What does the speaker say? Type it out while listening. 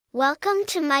Welcome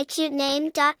to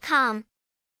mycutename.com.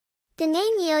 The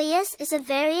name Elyas is a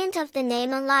variant of the name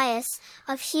Elyas,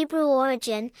 of Hebrew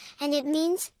origin, and it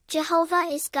means, Jehovah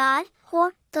is God,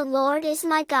 or, the Lord is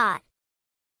my God.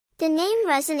 The name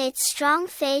resonates strong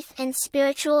faith and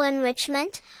spiritual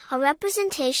enrichment, a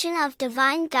representation of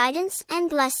divine guidance and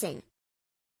blessing.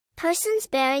 Persons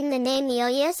bearing the name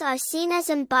Elyas are seen as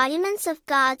embodiments of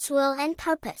God's will and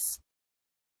purpose.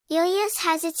 Elyas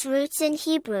has its roots in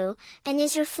Hebrew, and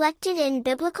is reflected in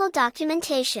biblical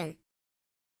documentation.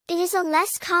 It is a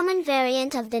less common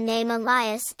variant of the name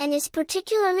Elyas and is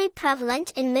particularly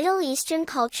prevalent in Middle Eastern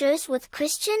cultures with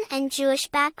Christian and Jewish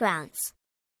backgrounds.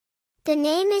 The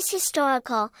name is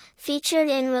historical, featured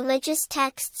in religious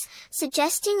texts,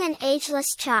 suggesting an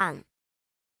ageless charm.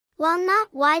 While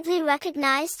not widely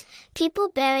recognized, people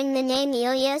bearing the name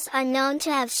Elyas are known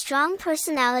to have strong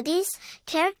personalities,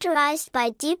 characterized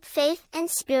by deep faith and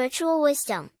spiritual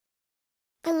wisdom.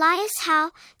 Elyas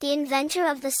Howe, the inventor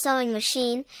of the sewing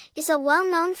machine, is a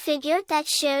well-known figure that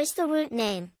shares the root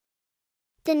name.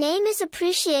 The name is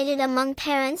appreciated among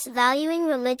parents valuing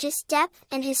religious depth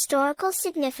and historical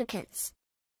significance.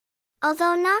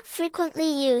 Although not frequently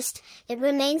used, it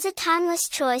remains a timeless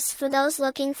choice for those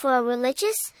looking for a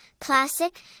religious,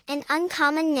 classic, and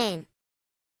uncommon name.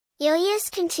 Elyas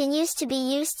continues to be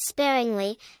used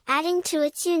sparingly, adding to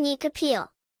its unique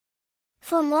appeal.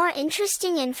 For more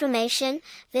interesting information,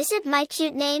 visit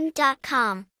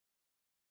mycutename.com.